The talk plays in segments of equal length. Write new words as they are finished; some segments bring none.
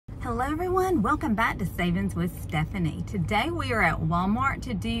Hello everyone, welcome back to Savings with Stephanie. Today we are at Walmart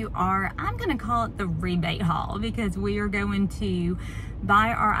to do our, I'm going to call it the rebate haul, because we are going to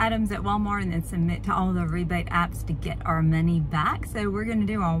buy our items at Walmart and then submit to all the rebate apps to get our money back. So we're going to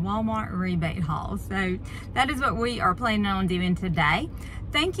do our Walmart rebate haul. So that is what we are planning on doing today.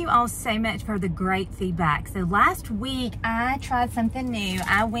 Thank you all so much for the great feedback. So last week I tried something new.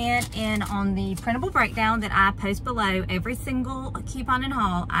 I went in on the printable breakdown that I post below every single coupon and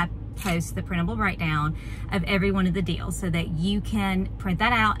haul. I post the printable breakdown of every one of the deals so that you can print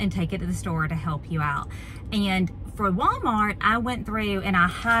that out and take it to the store to help you out. And for Walmart, I went through and I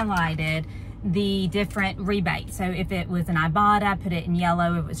highlighted the different rebates. So if it was an Ibotta, I put it in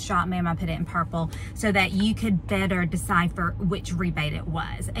yellow. If it was ShopMam, I put it in purple, so that you could better decipher which rebate it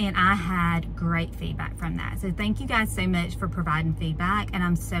was. And I had great feedback from that. So thank you guys so much for providing feedback, and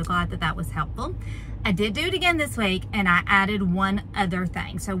I'm so glad that that was helpful. I did do it again this week, and I added one other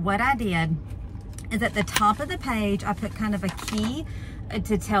thing. So what I did is at the top of the page, I put kind of a key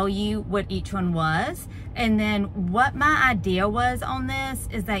to tell you what each one was. And then what my idea was on this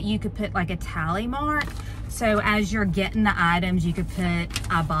is that you could put like a tally mark. So as you're getting the items, you could put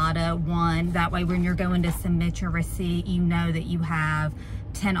Ibotta 1. That way when you're going to submit your receipt, you know that you have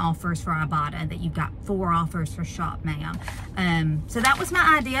 10 offers for Ibotta, that you've got 4 offers for ShopMam. So that was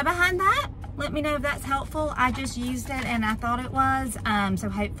my idea behind that. Let me know if that's helpful. I just used it and I thought it was. So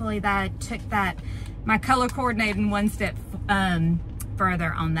hopefully that took my color coordinating one step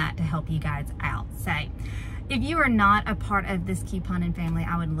further on that to help you guys out. So if you are not a part of this couponing family,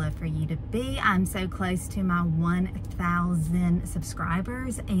 I would love for you to be. I'm so close to my 1,000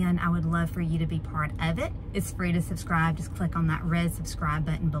 subscribers, and I would love for you to be part of it. It's free to subscribe. Just click on that red subscribe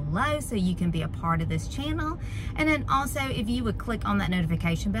button below so you can be a part of this channel. And then also, if you would click on that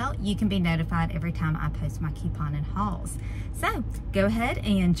notification bell, you can be notified every time I post my coupon and hauls. So go ahead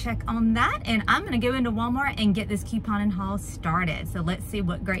and check on that, and I'm going to go into Walmart and get this coupon and haul started. So let's see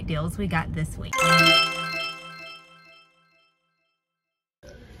what great deals we got this week.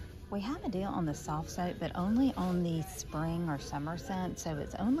 We have a deal on the soft soap, but only on the spring or summer scent. So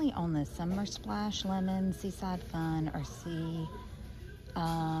it's only on the Summer Splash Lemon, Seaside Fun, or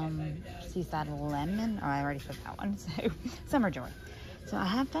Seaside Lemon. Oh, I already took that one. So Summer Joy. So I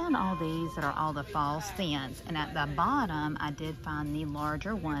have found all these that are all the fall scents. And at the bottom, I did find the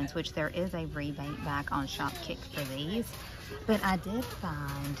larger ones, which there is a rebate back on Shopkick for these. But I did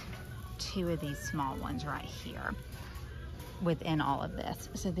find 2 of these small ones right here within all of this.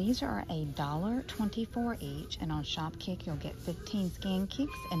 So these are $1.24 each, and on Shopkick you'll get 15 scan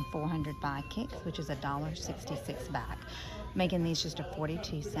kicks and 400 buy kicks, which is $1.66 back, making these just a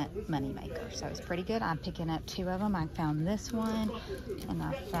 42-cent money maker. So it's pretty good. I'm picking up 2 of them. I found this one and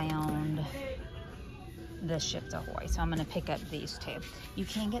I found the Ships Ahoy. So I'm going to pick up these 2. You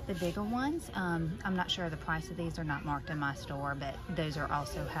can get the bigger ones. I'm not sure the price of these. Are not marked in my store, but those are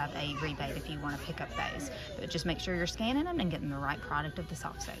also have a rebate if you want to pick up those. But just make sure you're scanning them and getting the right product of the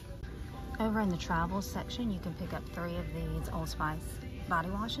soft soap. Over in the travel section, you can pick up 3 of these Old Spice body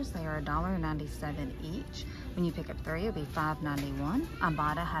washes. They are $1.97 each. When you pick up 3, it'll be $5.91.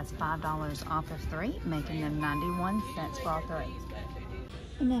 Ibotta has $5 off of 3, making them 91 cents for all 3.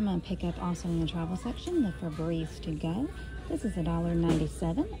 And then I'm going to pick up also in the travel section the Febreze to go. This is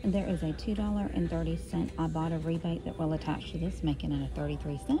 $1.97, and there is a $2.30 Ibotta rebate that will attach to this, making it a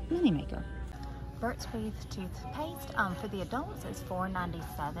 33-cent moneymaker. Burt's Bees toothpaste for the adults is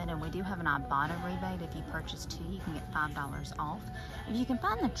 $4.97, and we do have an Ibotta rebate. If you purchase 2, you can get $5 off. If you can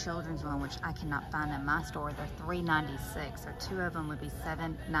find the children's one, which I cannot find in my store, they're $3.96, or 2 of them would be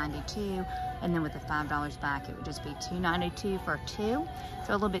 $7.92, and then with the $5 back, it would just be $2.92 for 2.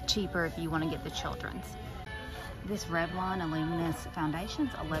 So a little bit cheaper if you want to get the children's. This Revlon Luminous Foundation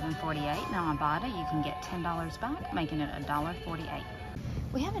is $11.48. Now on Ibotta, you can get $10 back, making it $1.48.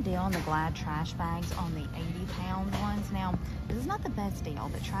 We have a deal on the Glad trash bags on the 80-pound ones. Now, this is not the best deal,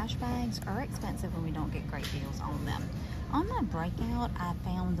 but trash bags are expensive when we don't get great deals on them. On my breakout, I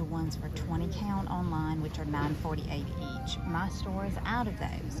found the ones for 20 count online, which are $9.48 each. My store is out of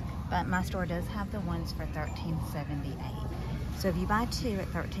those, but my store does have the ones for $13.78. So if you buy 2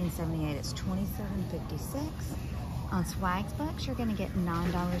 at $13.78, it's $27.56. On swagbucks, you're going to get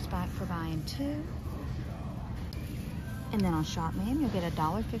 $9 back for buying 2. And then on ShopMam, you'll get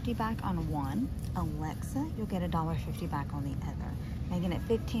 $1.50 back on 1. Alexa, you'll get $1.50 back on the other, making it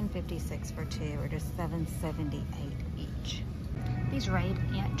 $15.56 for 2, or just $7.78 each. These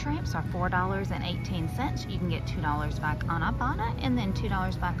Radiant Tramps are $4.18. You can get $2 back on Ibotta, and then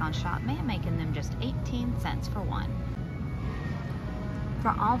 $2 back on ShopMam, making them just 18 cents for 1. For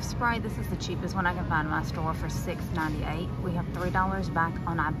off spray, this is the cheapest one I can find in my store for $6.98. We have $3 back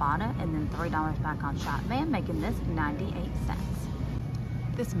on Ibotta and then $3 back on ShopMan, making this 98 cents.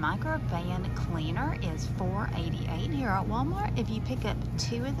 This micro fan cleaner is $4.88 here at Walmart. If you pick up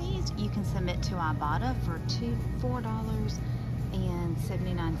 2 of these, you can submit to Ibotta for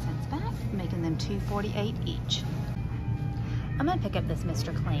 $4.79 back, making them $2.48 each. I'm gonna pick up this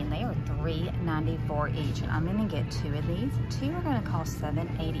Mr. Clean. They are $3.94 each, and I'm gonna get 2 of these. 2 are gonna cost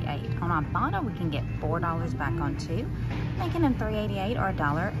 $7.88. On Ibotta, we can get $4 back on 2, making them $3.88 or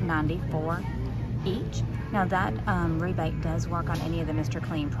 $1.94 each. Now that rebate does work on any of the Mr.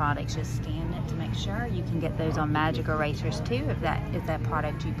 Clean products. Just scan it to make sure. You can get those on magic erasers too if that is that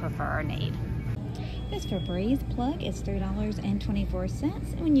product you prefer or need. This Febreze plug is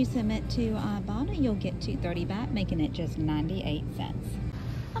 $3.24, and when you submit to Ibotta, you'll get $2.30 back, making it just 98 cents.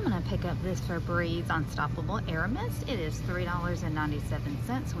 I'm gonna pick up this Febreze Unstoppable Air Mist. It is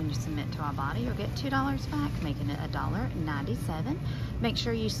 $3.97. When you submit to Ibotta, you'll get $2 back, making it $1.97. Make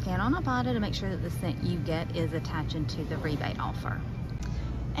sure you scan on Ibotta to make sure that the scent you get is attaching to the rebate offer.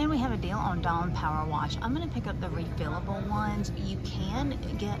 And we have a deal on Dawn Power Wash. I'm gonna pick up the refillable ones. You can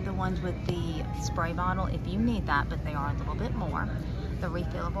get the ones with the spray bottle if you need that, but they are a little bit more. The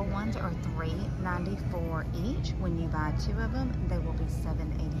refillable ones are $3.94 each. When you buy 2 of them, they will be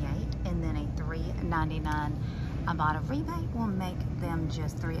 $7.88, and then a $3.99 Ibotta rebate will make them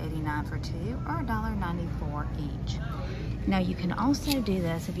just $3.89 for 2 or $1.94 each. Now you can also do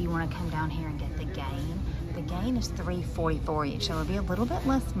this if you want to come down here and get the Gain. The Gain is $3.44 each, so it'll be a little bit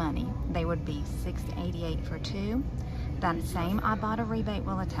less money. They would be $6.88 for 2. That same Ibotta rebate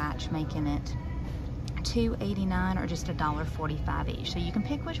will attach, making it $2.89 or just $1.45 each. So you can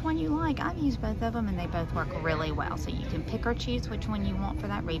pick which one you like. I've used both of them and they both work really well. So you can pick or choose which one you want for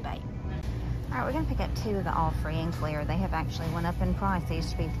that rebate. All right, we're gonna pick up 2 of the All Free and Clear. They have actually went up in price. They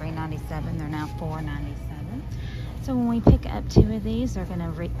used to be $3.97, they're now $4.97. So when we pick up 2 of these, they're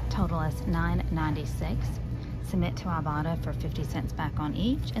gonna total us $9.96. Submit to Ibotta for 50 cents back on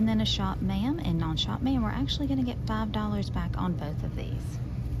each, and then a ShopMan and non-ShopMan, we're actually gonna get $5 back on both of these,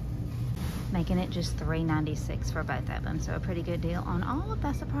 making it just $3.96 for both of them. So a pretty good deal on all if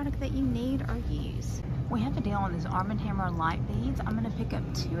that's the product that you need or use. We have a deal on these Arm & Hammer light beads. I'm gonna pick up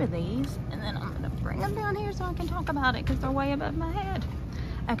 2 of these, and then I'm gonna bring them down here so I can talk about it because they're way above my head.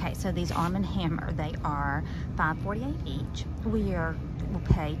 Okay, so these Arm & Hammer, they are $5.48 each. We'll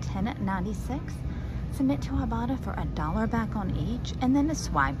pay $10.96. Submit to Ibotta for $1 back on each, and then the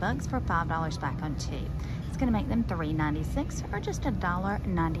swagbucks for $5 back on 2. It's gonna make them $3.96 or just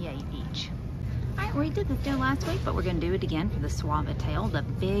 $1.98 each. All right, we did this deal last week, but we're gonna do it again for the Swagtail. The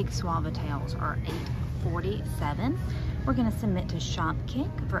big Swagtails are $8.47. We're gonna submit to Shopkick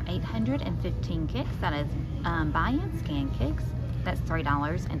for 815 kicks. That is buy-in scan kicks. That's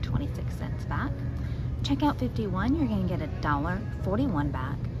 $3.26 back. Checkout 51, you're gonna get $1.41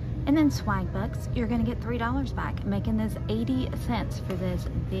 back. And then Swagbucks, you're gonna get $3 back, making this 80 cents for this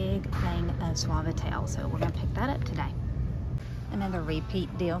big thing of Swagtail. So we're gonna pick that up today. Another repeat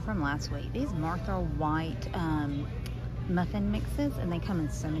deal from last week. These Martha White muffin mixes, and they come in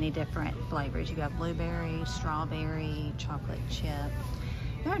so many different flavors. You got blueberry, strawberry, chocolate chip.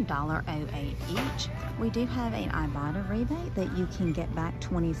 They're $1.08 each. We do have an Ibotta rebate that you can get back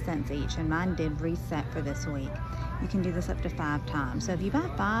 20 cents each, and mine did reset for this week. You can do this up to 5 times. So if you buy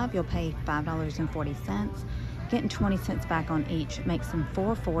 5, you'll pay $5.40. Getting 20 cents back on each makes them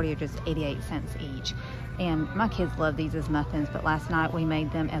 $4.40 or just 88 cents each. And my kids love these as muffins, but last night we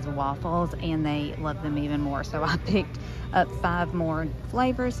made them as waffles and they love them even more. So I picked up 5 more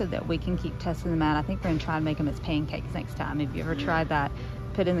flavors so that we can keep testing them out. I think we're gonna try to make them as pancakes next time. If you ever tried that,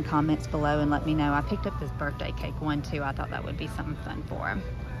 put in the comments below and let me know. I picked up this birthday cake one too. I thought that would be something fun for them.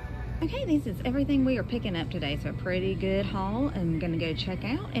 Okay, this is everything we are picking up today. So a pretty good haul. I'm gonna go check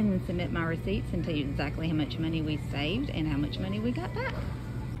out and then submit my receipts and tell you exactly how much money we saved and how much money we got back.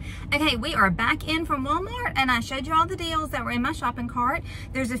 Okay, we are back in from Walmart and I showed you all the deals that were in my shopping cart.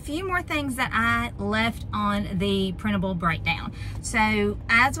 There's a few more things that I left on the printable breakdown. So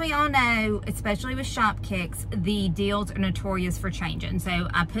as we all know, especially with Shopkicks, the deals are notorious for changing. So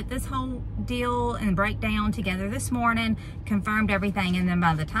I put this whole deal and breakdown together this morning, confirmed everything, and then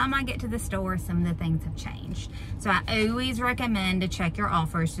by the time I get to the store, some of the things have changed. So I always recommend to check your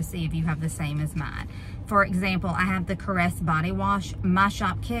offers to see if you have the same as mine. For example, I have the Caress body wash. My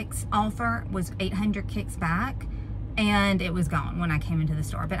Shopkicks offer was 800 kicks back, and it was gone when I came into the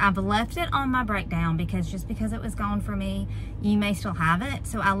store. But I've left it on my breakdown because just because it was gone for me, you may still have it.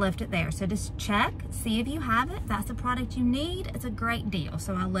 So I left it there. So just check, see if you have it. If that's a product you need, it's a great deal.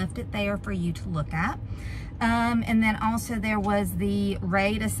 So I left it there for you to look at. And then also there was the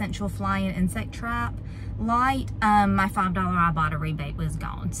Raid Essential Flying Insect Trap light. My $5 Ibotta rebate was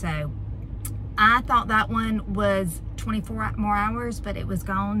gone. So I thought that one was 24 more hours, but it was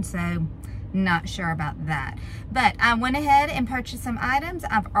gone. So not sure about that. But I went ahead and purchased some items.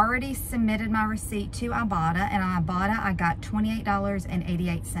 I've already submitted my receipt to Ibotta, and on Ibotta I got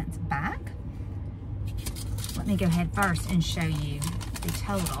 $28.88 back. Let me go ahead first and show you the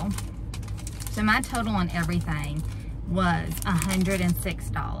total. So my total on everything was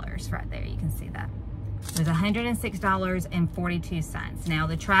 $106 right there. You can see that. It was $106.42. Now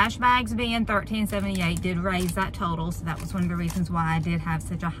the trash bags being $13.78 did raise that total, so that was one of the reasons why I did have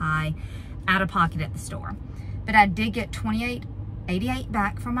such a high out of pocket at the store. But I did get $28.88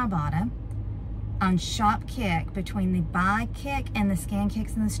 back from Ibotta. On Shopkick, between the buy kick and the scan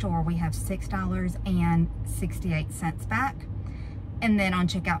kicks in the store, we have $6.68 back. And then on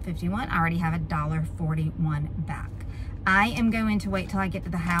checkout 51, I already have $1.41 back. I am going to wait till I get to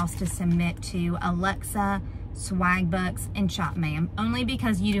the house to submit to Alexa, Swagbucks, and ShopMam, only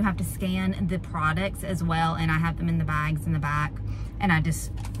because you do have to scan the products as well, and I have them in the bags in the back, and I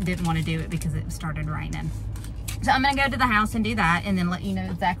just didn't want to do it because it started raining. So I'm going to go to the house and do that, and then let you know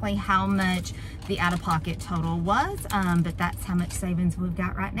exactly how much the out-of-pocket total was, but that's how much savings we've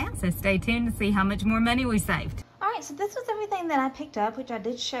got right now. So stay tuned to see how much more money we saved. All right, so this was everything that I picked up, which I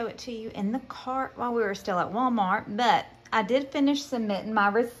did show it to you in the cart while we were still at Walmart, but I did finish submitting my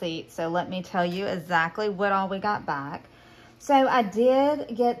receipt, so let me tell you exactly what all we got back. So I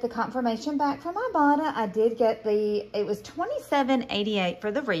did get the confirmation back from Ibotta. I did get it was $27.88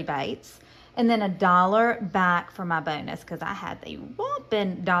 for the rebates, and then $1 back for my bonus, because I had the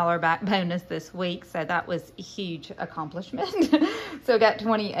whopping $1 back bonus this week, so that was a huge accomplishment. So I got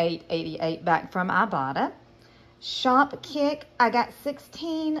 $28.88 back from Ibotta. Shopkick, I got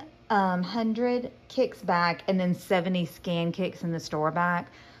 1,600 kicks back, and then 70 scan kicks in the store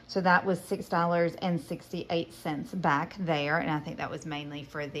back. So that was $6.68 back there, and I think that was mainly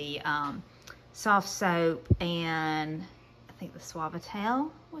for the soft soap, and I think the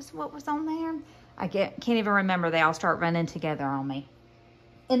Swagbucks was what was on there. I can't even remember. They all start running together on me.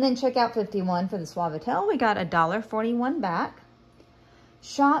 And then checkout 51 for the Swagbucks, we got $1.41 back.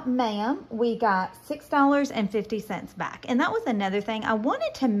 ShopMam, we got $6.50 back. And that was another thing. I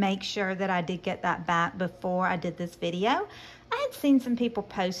wanted to make sure that I did get that back before I did this video. I had seen some people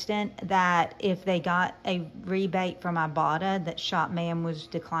posting that if they got a rebate from Ibotta, that ShopMam was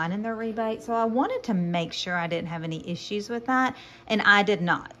declining their rebate. So I wanted to make sure I didn't have any issues with that, and I did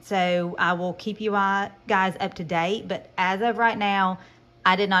not. So I will keep you guys up to date, but as of right now,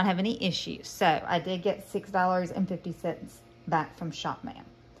 I did not have any issues. So I did get $6.50 back from ShopMam.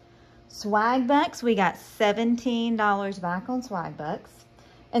 Swagbucks, we got $17 back on Swagbucks.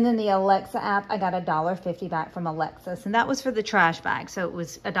 And then the Alexa app, I got $1.50 back from Alexa. So that was for the trash bag. So it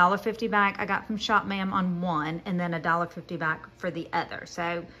was $1.50 back I got from ShopMam on one, and then $1.50 back for the other.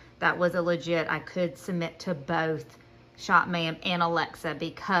 So that was a legit, I could submit to both ShopMam and Alexa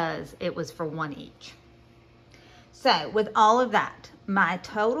because it was for one each. So with all of that, my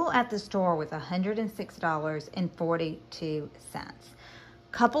total at the store was $106.42.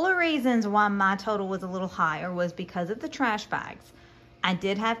 Couple of reasons why my total was a little higher was because of the trash bags. I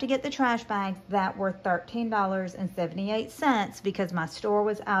did have to get the trash bags that were $13.78 because my store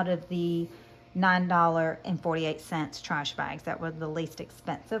was out of the $9.48 trash bags that were the least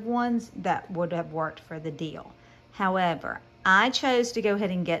expensive ones that would have worked for the deal. However, I chose to go ahead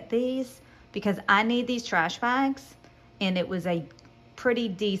and get these because I need these trash bags, and it was a pretty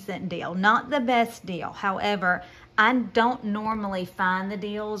decent deal. Not the best deal. However, I don't normally find the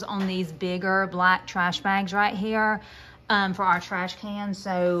deals on these bigger black trash bags right here for our trash cans,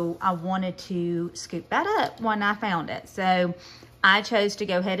 so I wanted to scoop that up when I found it. So I chose to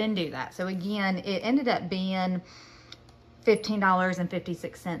go ahead and do that. So again, it ended up being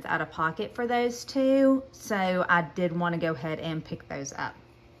 $15.56 out of pocket for those two, so I did want to go ahead and pick those up.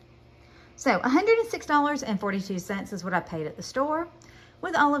 So $106.42 is what I paid at the store.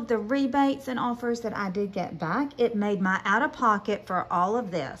 With all of the rebates and offers that I did get back, it made my out-of-pocket for all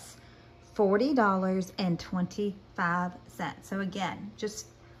of this $40.25. So again, just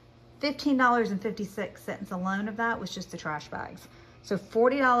 $15.56 alone of that was just the trash bags. So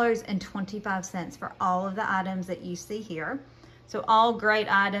 $40.25 for all of the items that you see here. So all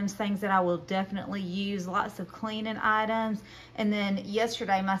great items, things that I will definitely use, lots of cleaning items. And then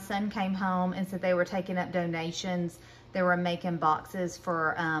yesterday my son came home and said they were taking up donations. They were making boxes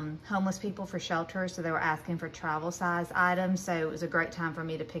for homeless people for shelters. So they were asking for travel size items. So it was a great time for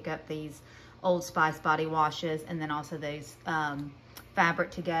me to pick up these Old Spice body washes and then also those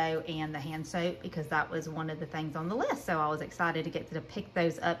fabric to go and the hand soap, because that was one of the things on the list. So I was excited to get to pick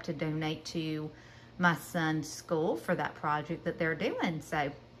those up to donate to my son's school for that project that they're doing.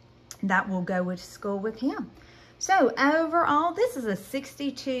 So that will go with school with him. So overall, this is a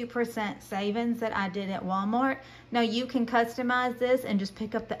 62% savings that I did at Walmart. Now you can customize this and just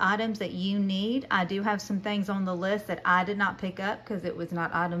pick up the items that you need. I do have some things on the list that I did not pick up because it was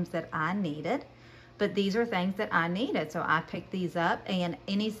not items that I needed. But these are things that I needed, so I picked these up, and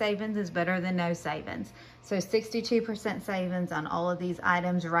any savings is better than no savings. So 62% savings on all of these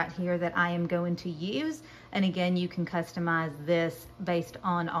items right here that I am going to use. And again, you can customize this based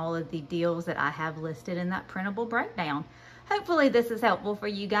on all of the deals that I have listed in that printable breakdown. Hopefully this is helpful for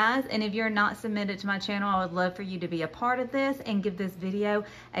you guys, and if you're not submitted to my channel, I would love for you to be a part of this and give this video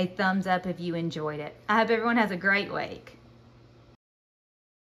a thumbs up if you enjoyed it. I hope everyone has a great week.